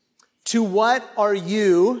To what are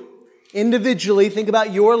you individually, think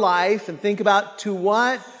about your life and think about to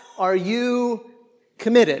what are you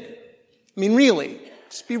committed? I mean, really,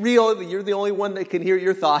 just be real. You're the only one that can hear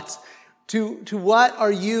your thoughts. To what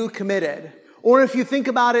are you committed? Or if you think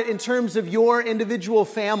about it in terms of your individual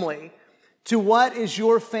family, to what is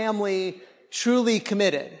your family truly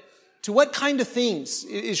committed? To what kind of things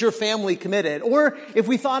is your family committed? Or if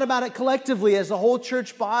we thought about it collectively as a whole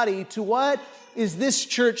church body, to what is this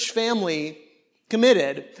church family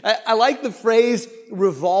committed? I like the phrase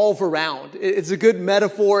revolve around. It's a good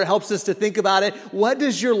metaphor. It helps us to think about it. What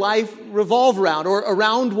does your life revolve around? Or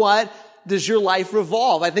around what does your life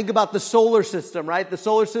revolve? I think about the solar system, right? The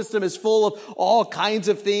solar system is full of all kinds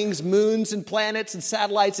of things, moons and planets and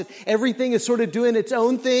satellites, and everything is sort of doing its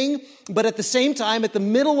own thing. But at the same time, at the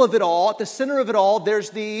middle of it all, at the center of it all,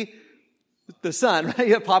 there's the sun, right?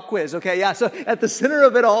 Yeah, pop quiz. Okay. Yeah. So at the center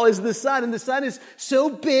of it all is the sun, and the sun is so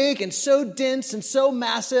big and so dense and so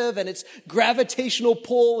massive, and its gravitational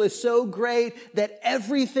pull is so great that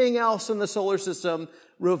everything else in the solar system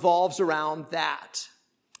revolves around that.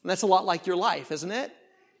 And that's a lot like your life, isn't it?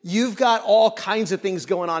 You've got all kinds of things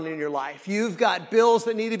going on in your life. You've got bills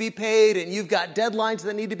that need to be paid, and you've got deadlines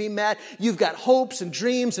that need to be met. You've got hopes and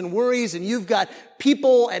dreams and worries, and you've got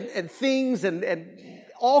people and things and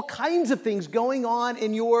all kinds of things going on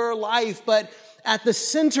in your life. But at the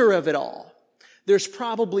center of it all, there's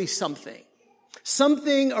probably something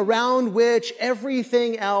around which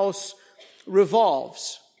everything else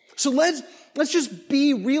revolves. So let's just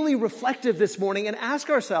be really reflective this morning and ask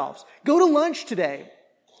ourselves, go to lunch today.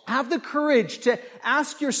 Have the courage to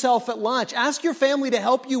ask yourself at lunch. Ask your family to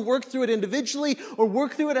help you work through it individually or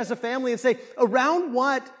work through it as a family and say, around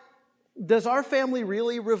what does our family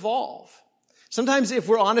really revolve? Sometimes if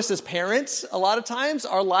we're honest as parents, a lot of times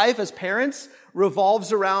our life as parents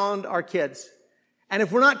revolves around our kids. And if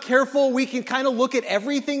we're not careful, we can kind of look at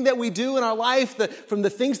everything that we do in our life, from the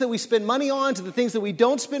things that we spend money on to the things that we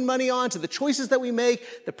don't spend money on, to the choices that we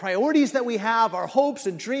make, the priorities that we have, our hopes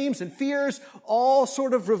and dreams and fears, all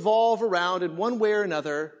sort of revolve around in one way or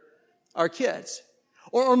another our kids.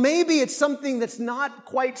 Or maybe it's something that's not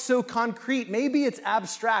quite so concrete. Maybe it's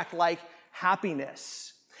abstract, like happiness.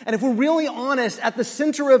 And if we're really honest, at the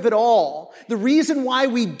center of it all, the reason why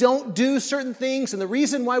we don't do certain things and the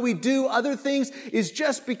reason why we do other things is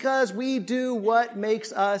just because we do what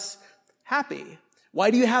makes us happy. Why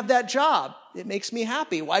do you have that job? It makes me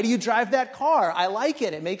happy. Why do you drive that car? I like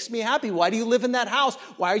it. It makes me happy. Why do you live in that house?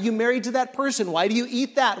 Why are you married to that person? Why do you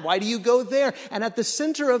eat that? Why do you go there? And at the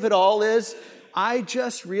center of it all is, I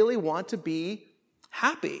just really want to be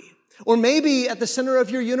happy. Or maybe at the center of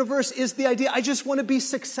your universe is the idea, I just want to be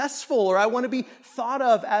successful, or I want to be thought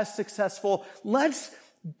of as successful. Let's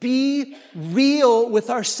be real with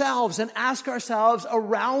ourselves and ask ourselves,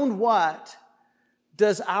 around what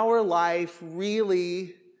does our life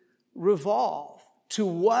really revolve? To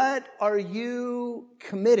what are you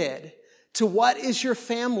committed? To what is your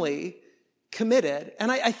family committed?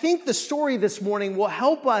 And I think the story this morning will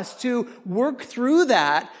help us to work through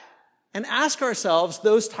that and ask ourselves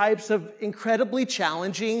those types of incredibly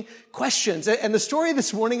challenging questions. And the story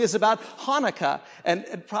this morning is about Hanukkah. And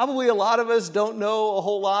probably a lot of us don't know a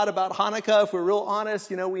whole lot about Hanukkah. If we're real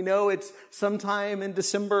honest, we know it's sometime in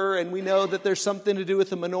December, and we know that there's something to do with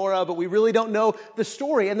the menorah, but we really don't know the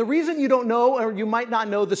story. And the reason you don't know, or you might not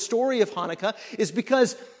know the story of Hanukkah, is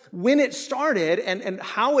because when it started and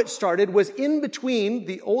how it started was in between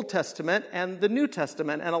the Old Testament and the New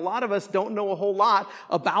Testament. And a lot of us don't know a whole lot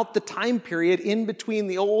about the time period in between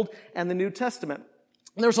the Old and the New Testament.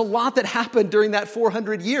 And there's a lot that happened during that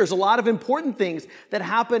 400 years, a lot of important things that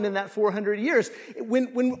happened in that 400 years.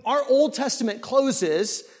 When our Old Testament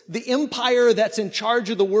closes, the empire that's in charge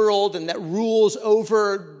of the world and that rules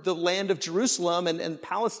over the land of Jerusalem and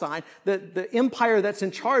Palestine, the empire that's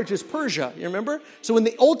in charge is Persia. You remember? So when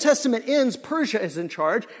the Old Testament ends, Persia is in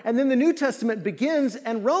charge, and then the New Testament begins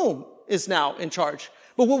and Rome is now in charge.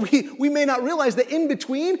 But what we may not realize that in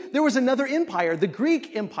between, there was another empire, the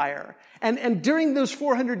Greek Empire. And during those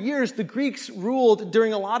 400 years, the Greeks ruled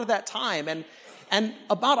during a lot of that time. And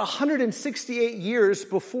about 168 years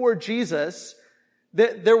before Jesus,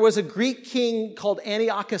 there was a Greek king called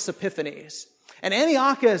Antiochus Epiphanes. And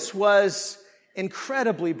Antiochus was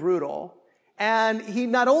incredibly brutal. And he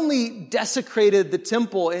not only desecrated the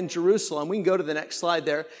temple in Jerusalem, we can go to the next slide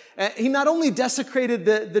there. He not only desecrated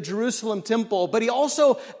the Jerusalem temple, but he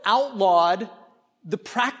also outlawed the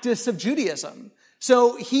practice of Judaism.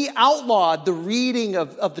 So he outlawed the reading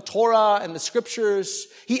of the Torah and the scriptures.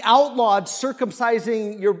 He outlawed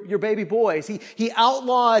circumcising your baby boys. He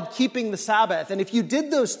outlawed keeping the Sabbath. And if you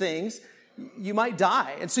did those things, you might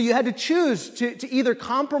die. And so you had to choose to either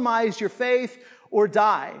compromise your faith or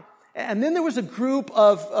die. And then there was a group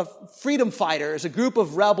of freedom fighters, a group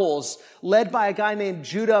of rebels led by a guy named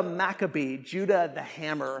Judah Maccabee, Judah the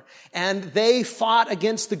Hammer. And they fought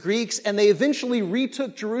against the Greeks, and they eventually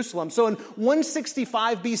retook Jerusalem. So in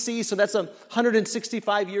 165 BC, so that's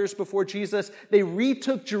 165 years before Jesus, they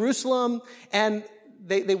retook Jerusalem, and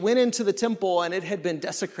they went into the temple, and it had been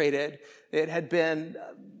desecrated. It had been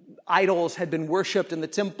idols had been worshipped in the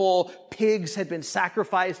temple. Pigs had been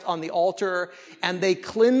sacrificed on the altar, and they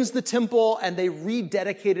cleansed the temple and they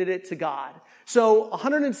rededicated it to God. So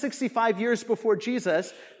 165 years before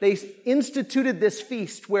Jesus, they instituted this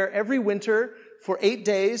feast where every winter for 8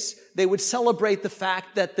 days, they would celebrate the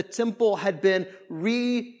fact that the temple had been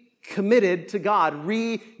recommitted to God,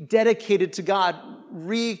 rededicated to God,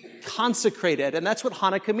 reconsecrated. And that's what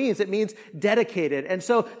Hanukkah means. It means dedicated. And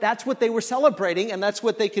so that's what they were celebrating, and that's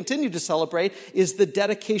what they continue to celebrate, is the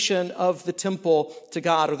dedication of the temple to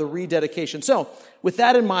God, or the rededication. So with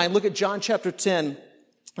that in mind, look at John chapter 10,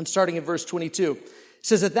 and starting in verse 22. It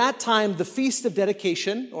says, at that time, the feast of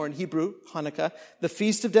dedication, or in Hebrew, Hanukkah, the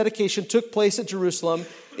feast of dedication took place at Jerusalem.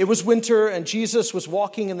 It was winter, and Jesus was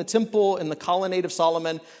walking in the temple in the colonnade of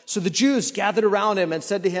Solomon. So the Jews gathered around him and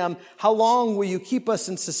said to him, how long will you keep us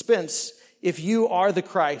in suspense? If you are the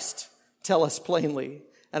Christ, tell us plainly.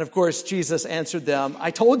 And of course, Jesus answered them, I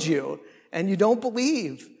told you, and you don't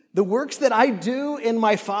believe. The works that I do in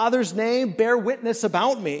my Father's name bear witness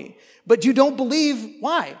about me, but you don't believe.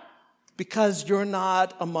 Why? Because you're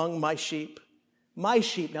not among my sheep. My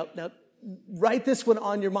sheep. Now, write this one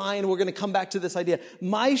on your mind. We're going to come back to this idea.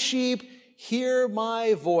 My sheep hear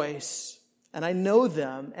my voice, and I know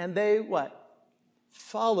them, and they, what?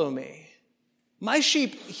 Follow me. My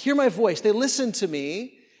sheep hear my voice. They listen to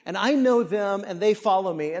me, and I know them, and they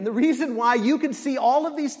follow me. And the reason why you can see all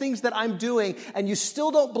of these things that I'm doing, and you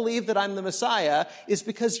still don't believe that I'm the Messiah, is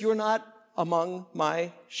because you're not among my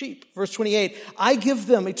sheep. Verse 28, I give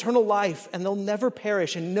them eternal life, and they'll never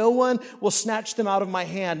perish, and no one will snatch them out of my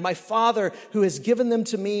hand. My Father, who has given them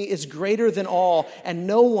to me, is greater than all, and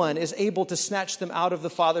no one is able to snatch them out of the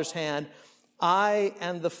Father's hand. I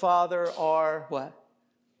and the Father are what?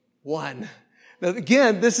 One. Now,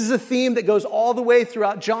 again, this is a theme that goes all the way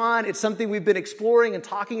throughout John. It's something we've been exploring and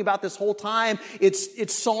talking about this whole time.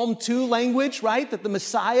 It's Psalm 2 language, right? That the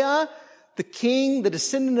Messiah, the King, the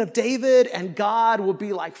descendant of David, and God will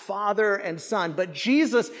be like Father and Son. But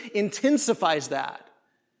Jesus intensifies that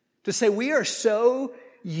to say we are so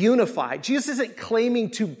unified. Jesus isn't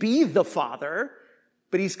claiming to be the Father,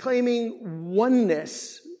 but he's claiming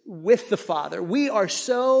oneness with the Father. We are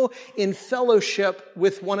so in fellowship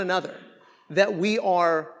with one another that we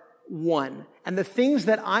are one. And the things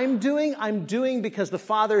that I'm doing because the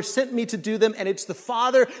Father sent me to do them, and it's the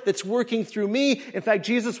Father that's working through me. In fact,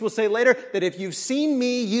 Jesus will say later that if you've seen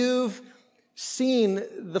me, you've seen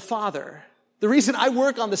the Father. The reason I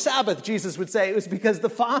work on the Sabbath, Jesus would say, is because the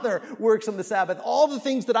Father works on the Sabbath. All the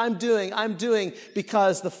things that I'm doing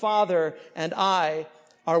because the Father and I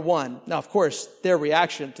are one. Now, of course, their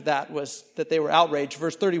reaction to that was that they were outraged.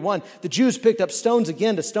 Verse 31, the Jews picked up stones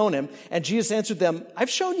again to stone him, and Jesus answered them,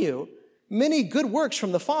 I've shown you many good works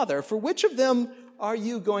from the Father. For which of them are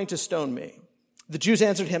you going to stone me? The Jews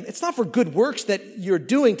answered him, it's not for good works that you're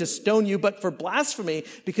doing to stone you, but for blasphemy,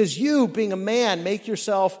 because you, being a man, make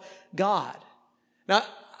yourself God. Now,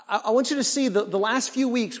 I want you to see the last few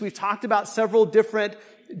weeks we've talked about several different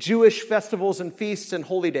Jewish festivals and feasts and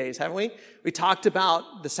holy days, haven't we? We talked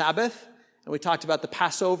about the Sabbath, and we talked about the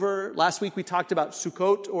Passover. Last week we talked about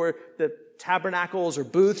Sukkot, or the tabernacles or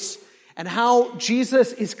booths, and how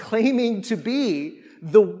Jesus is claiming to be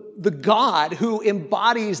the God who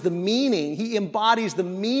embodies the meaning. He embodies the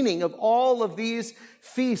meaning of all of these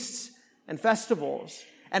feasts and festivals.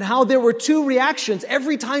 And how there were two reactions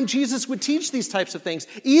every time Jesus would teach these types of things.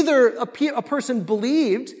 Either a person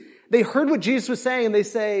believed, they heard what Jesus was saying, and they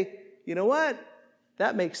say, you know what?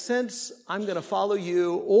 That makes sense. I'm going to follow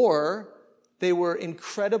you. Or they were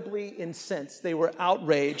incredibly incensed. They were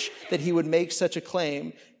outraged that he would make such a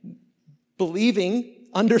claim, believing,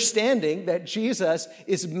 understanding that Jesus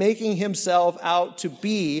is making himself out to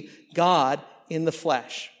be God in the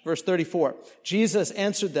flesh. Verse 34, Jesus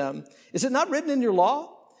answered them, is it not written in your law?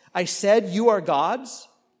 I said, you are gods.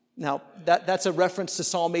 Now, that's a reference to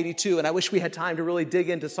Psalm 82, and I wish we had time to really dig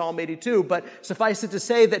into Psalm 82, but suffice it to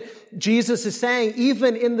say that Jesus is saying,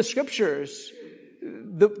 even in the scriptures,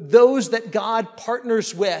 those that God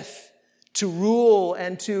partners with to rule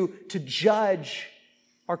and to judge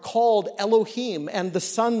are called Elohim and the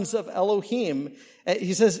sons of Elohim.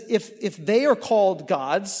 He says, if they are called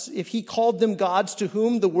gods, if he called them gods to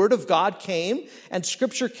whom the word of God came and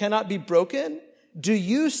scripture cannot be broken, do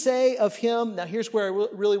you say of him, now here's where I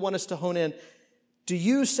really want us to hone in, do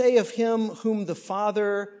you say of him whom the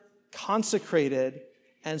Father consecrated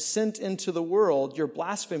and sent into the world, you're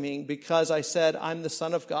blaspheming because I said I'm the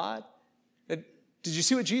Son of God? Did you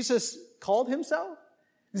see what Jesus called himself?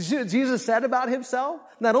 Did you see what Jesus said about himself?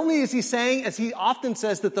 Not only is he saying, as he often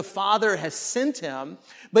says, that the Father has sent him,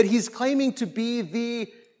 but he's claiming to be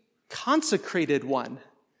the consecrated one,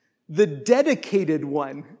 the dedicated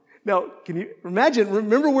one. Now, can you imagine?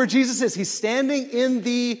 Remember where Jesus is. He's standing in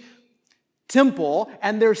the temple,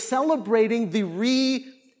 and they're celebrating the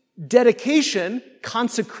rededication,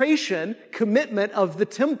 consecration, commitment of the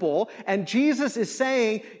temple. And Jesus is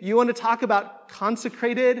saying, you want to talk about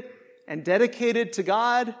consecrated and dedicated to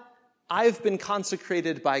God? I've been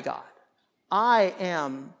consecrated by God. I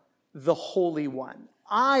am the Holy One.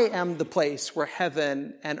 I am the place where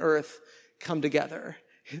heaven and earth come together.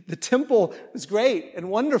 The temple is great and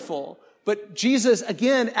wonderful, but Jesus,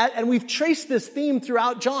 again, and we've traced this theme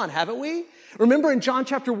throughout John, haven't we? Remember in John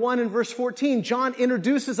chapter 1 and verse 14, John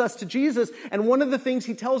introduces us to Jesus, and one of the things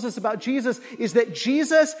he tells us about Jesus is that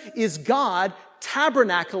Jesus is God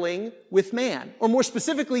tabernacling with man. Or more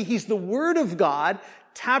specifically, he's the Word of God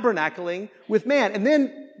tabernacling with man. And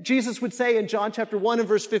then Jesus would say in John chapter 1 and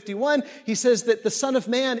verse 51, he says that the Son of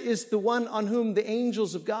Man is the one on whom the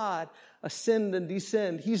angels of God ascend and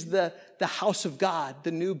descend. He's the house of God,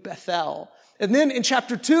 the new Bethel. And then in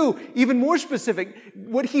chapter 2, even more specific,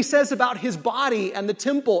 what he says about his body and the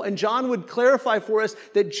temple. And John would clarify for us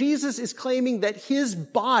that Jesus is claiming that his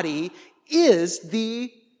body is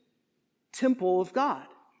the temple of God.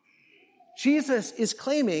 Jesus is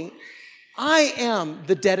claiming, I am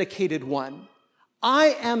the dedicated one.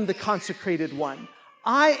 I am the consecrated one.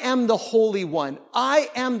 I am the Holy One. I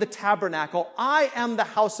am the tabernacle. I am the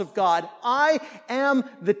house of God. I am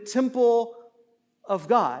the temple of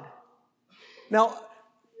God. Now,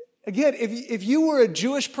 again, if you were a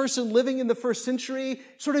Jewish person living in the first century,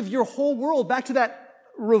 sort of your whole world, back to that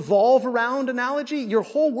revolve around analogy, your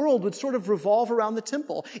whole world would sort of revolve around the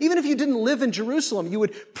temple. Even if you didn't live in Jerusalem, you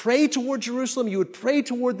would pray toward Jerusalem, you would pray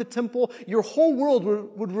toward the temple. Your whole world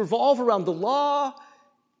would revolve around the law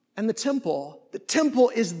and the temple. The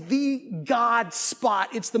temple is the God spot.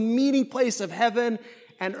 It's the meeting place of heaven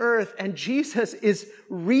and earth. And Jesus is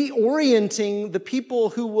reorienting the people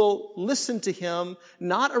who will listen to him,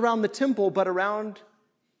 not around the temple, but around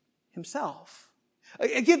himself.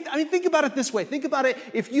 Again, I mean, think about it this way. Think about it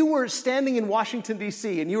if you were standing in Washington,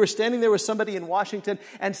 D.C., and you were standing there with somebody in Washington,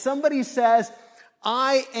 and somebody says,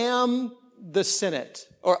 I am the Senate,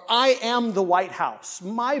 or I am the White House.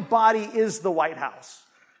 My body is the White House.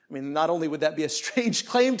 I mean, not only would that be a strange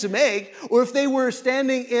claim to make, or if they were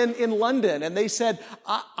standing in London and they said,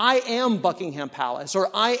 I am Buckingham Palace, or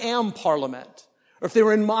I am Parliament. Or if they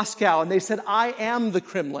were in Moscow and they said, I am the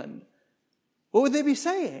Kremlin. What would they be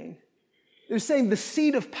saying? They're saying the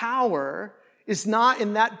seat of power is not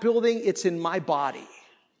in that building, it's in my body.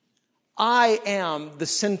 I am the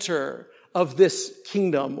center of this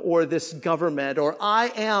kingdom or this government, or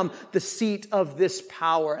I am the seat of this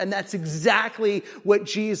power. And that's exactly what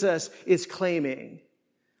Jesus is claiming.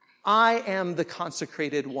 I am the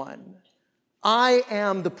consecrated one. I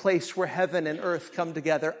am the place where heaven and earth come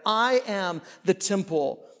together. I am the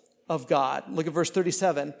temple of God. Look at verse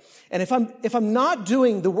 37. And if I'm not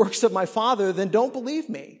doing the works of my Father, then don't believe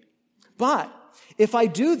me. But if I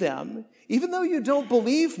do them, even though you don't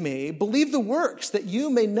believe me, believe the works, that you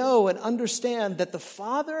may know and understand that the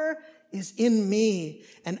Father is in me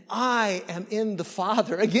and I am in the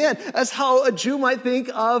Father. Again, that's how a Jew might think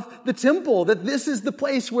of the temple, that this is the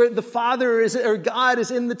place where the Father is, or God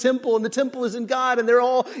is in the temple and the temple is in God and they're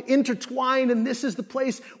all intertwined and this is the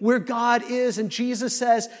place where God is. And Jesus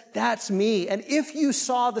says, that's me. And if you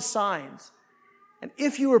saw the signs and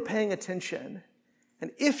if you were paying attention, and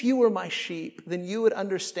if you were my sheep, then you would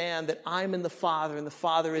understand that I'm in the Father and the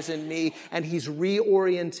Father is in me, and he's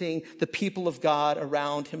reorienting the people of God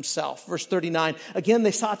around himself. Verse 39, again, they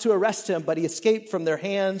sought to arrest him, but he escaped from their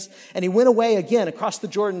hands, and he went away again across the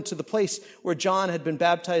Jordan to the place where John had been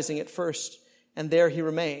baptizing at first, and there he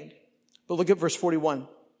remained. But look at verse 41.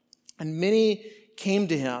 And many came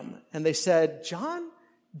to him, and they said, John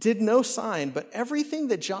did no sign, but everything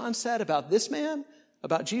that John said about this man,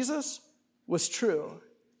 about Jesus, was true,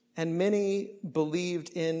 and many believed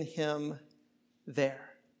in him there.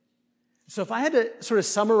 So if I had to sort of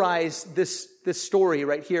summarize this story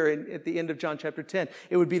right here at the end of John chapter 10,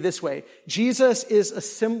 it would be this way. Jesus is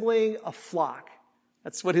assembling a flock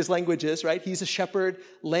That's what his language is, right? He's a shepherd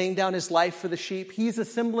laying down his life for the sheep. He's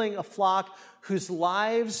assembling a flock whose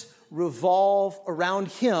lives revolve around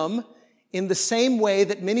him in the same way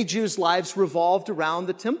that many Jews' lives revolved around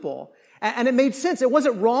the temple. And it made sense. It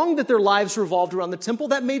wasn't wrong that their lives revolved around the temple.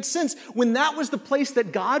 That made sense. When that was the place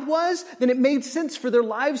that God was, then it made sense for their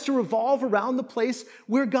lives to revolve around the place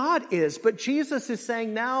where God is. But Jesus is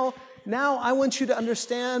saying, now I want you to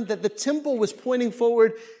understand that the temple was pointing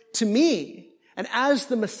forward to me. And as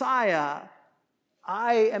the Messiah,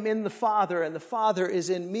 I am in the Father, and the Father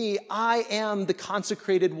is in me. I am the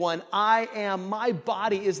consecrated one. My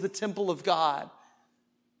body is the temple of God.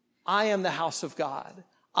 I am the house of God.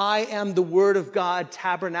 I am the Word of God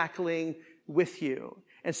tabernacling with you.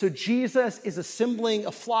 And so Jesus is assembling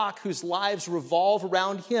a flock whose lives revolve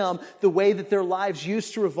around him the way that their lives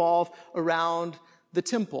used to revolve around the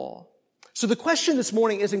temple. So the question this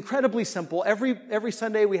morning is incredibly simple. Every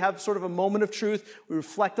Sunday we have sort of a moment of truth. We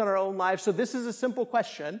reflect on our own lives. So this is a simple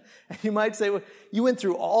question. And you might say, well, you went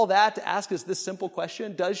through all that to ask us this simple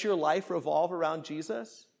question. Does your life revolve around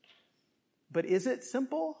Jesus? But is it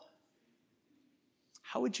simple?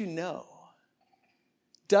 How would you know?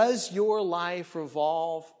 Does your life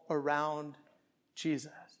revolve around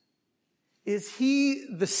Jesus? Is he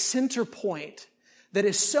the center point that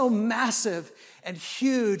is so massive and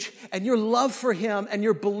huge, and your love for him and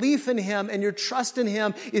your belief in him and your trust in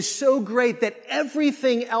him is so great that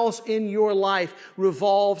everything else in your life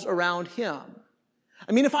revolves around him?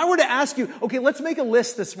 I mean, if I were to ask you, okay, let's make a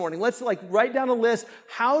list this morning. Let's write down a list.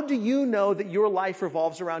 How do you know that your life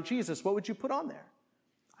revolves around Jesus? What would you put on there?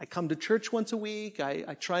 I come to church once a week.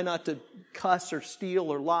 I try not to cuss or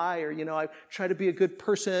steal or lie, or, I try to be a good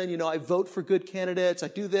person. I vote for good candidates. I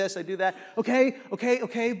do this, I do that. Okay.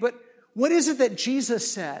 But what is it that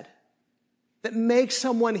Jesus said that makes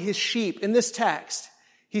someone his sheep? In this text,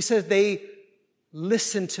 he says they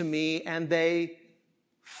listen to me and they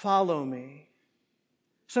follow me.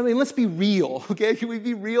 So, let's be real, okay? Can we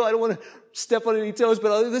be real? I don't want to step on any toes,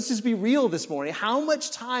 but let's just be real this morning. How much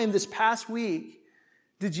time this past week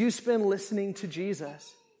did you spend listening to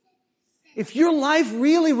Jesus? If your life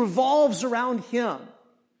really revolves around him,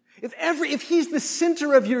 if he's the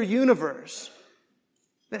center of your universe,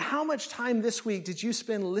 then how much time this week did you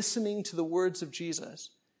spend listening to the words of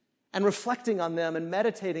Jesus and reflecting on them and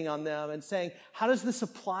meditating on them and saying, how does this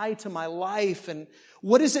apply to my life? And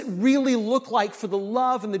what does it really look like for the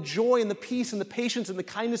love and the joy and the peace and the patience and the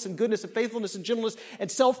kindness and goodness and faithfulness and gentleness and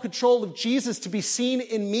self-control of Jesus to be seen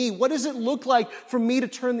in me? What does it look like for me to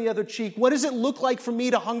turn the other cheek? What does it look like for me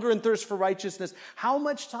to hunger and thirst for righteousness? How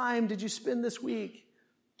much time did you spend this week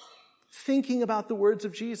thinking about the words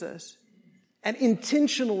of Jesus and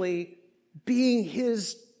intentionally being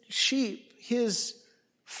his sheep, his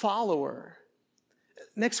follower?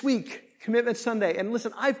 Next week, Commitment Sunday. And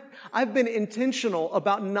listen, I've been intentional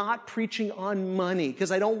about not preaching on money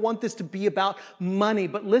because I don't want this to be about money.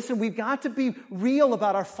 But listen, we've got to be real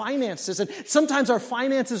about our finances. And sometimes our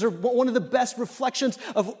finances are one of the best reflections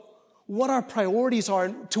of what our priorities are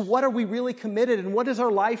and to what are we really committed and what does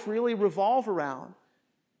our life really revolve around.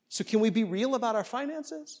 So can we be real about our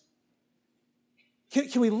finances?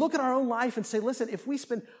 Can we look at our own life and say, listen, if we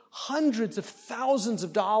spend hundreds of thousands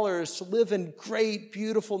of dollars to live in great,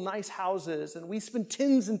 beautiful, nice houses, and we spend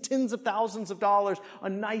tens and tens of thousands of dollars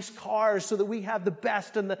on nice cars so that we have the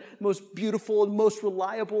best and the most beautiful and most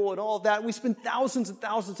reliable and all of that, we spend thousands and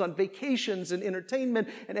thousands on vacations and entertainment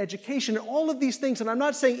and education and all of these things, and I'm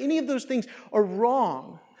not saying any of those things are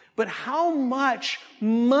wrong, but how much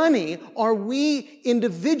money are we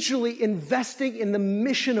individually investing in the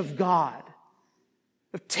mission of God?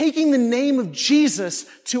 Of taking the name of Jesus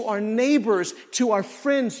to our neighbors, to our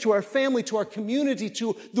friends, to our family, to our community,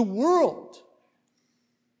 to the world.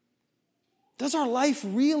 Does our life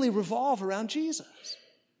really revolve around Jesus?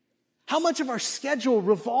 How much of our schedule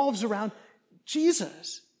revolves around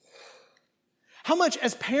Jesus? How much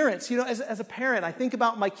as parents, as a parent, I think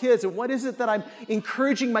about my kids and what is it that I'm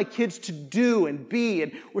encouraging my kids to do and be,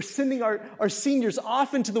 and we're sending our seniors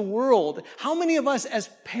off into the world. How many of us as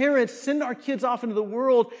parents send our kids off into the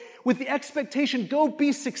world with the expectation, go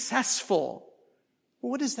be successful? Well,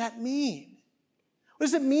 what does that mean? What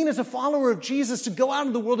does it mean as a follower of Jesus to go out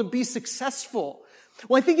into the world and be successful?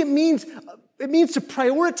 Well, I think it means to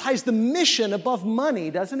prioritize the mission above money,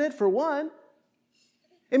 doesn't it, for one?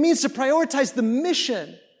 It means to prioritize the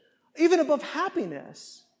mission, even above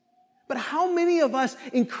happiness. But how many of us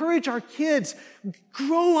encourage our kids,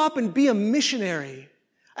 grow up and be a missionary?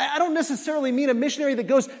 I don't necessarily mean a missionary that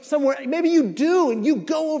goes somewhere. Maybe you do, and you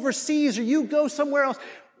go overseas, or you go somewhere else.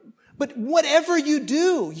 But whatever you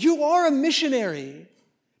do, you are a missionary.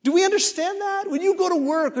 Do we understand that? When you go to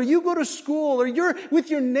work or you go to school or you're with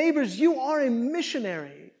your neighbors, you are a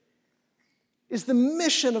missionary. Is the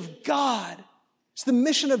mission of God, is the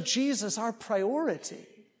mission of Jesus our priority?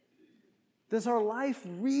 Does our life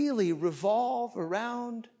really revolve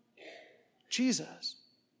around Jesus?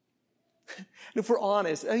 And if we're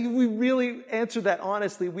honest, if we really answer that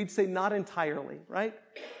honestly, we'd say not entirely, right?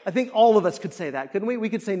 I think all of us could say that, couldn't we? We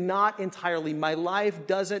could say not entirely. My life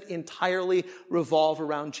doesn't entirely revolve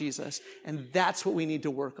around Jesus. And that's what we need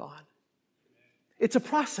to work on. It's a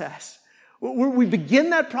process. We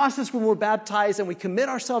begin that process when we're baptized and we commit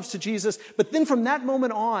ourselves to Jesus. But then from that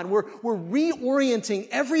moment on, we're reorienting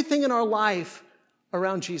everything in our life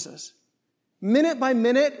around Jesus. Minute by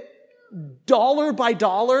minute, dollar by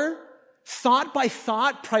dollar, thought by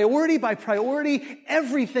thought, priority by priority,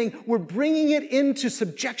 everything, we're bringing it into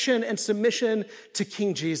subjection and submission to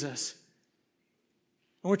King Jesus.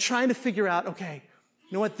 And we're trying to figure out, okay,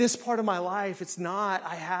 you know what, this part of my life, it's not,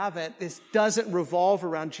 I haven't, this doesn't revolve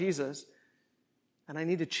around Jesus. And I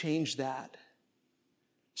need to change that.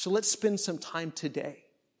 So let's spend some time today.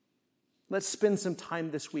 Let's spend some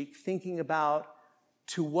time this week thinking about,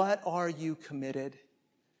 to what are you committed?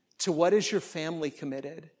 To what is your family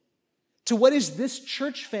committed? To what is this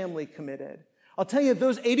church family committed? I'll tell you,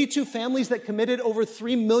 those 82 families that committed over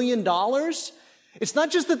 $3 million, it's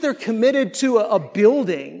not just that they're committed to a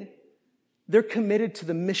building, they're committed to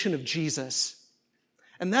the mission of Jesus.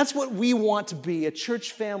 And that's what we want to be, a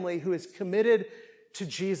church family who is committed to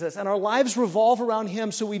Jesus. And our lives revolve around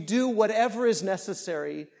Him, so we do whatever is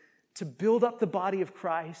necessary to build up the body of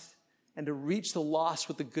Christ and to reach the lost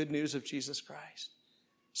with the good news of Jesus Christ.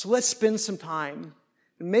 So let's spend some time.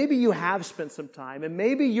 And maybe you have spent some time, and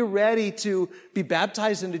maybe you're ready to be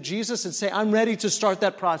baptized into Jesus and say, I'm ready to start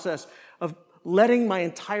that process of letting my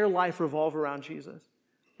entire life revolve around Jesus.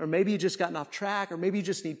 Or maybe you just gotten off track, or maybe you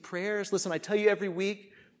just need prayers. Listen, I tell you every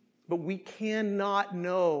week, but we cannot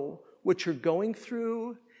know what you're going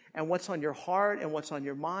through and what's on your heart and what's on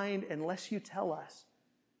your mind unless you tell us.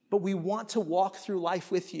 But we want to walk through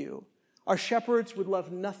life with you. Our shepherds would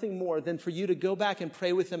love nothing more than for you to go back and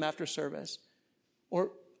pray with them after service.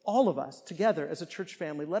 Or all of us together as a church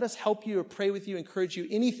family, let us help you or pray with you, encourage you,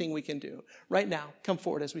 anything we can do. Right now, come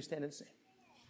forward as we stand and sing.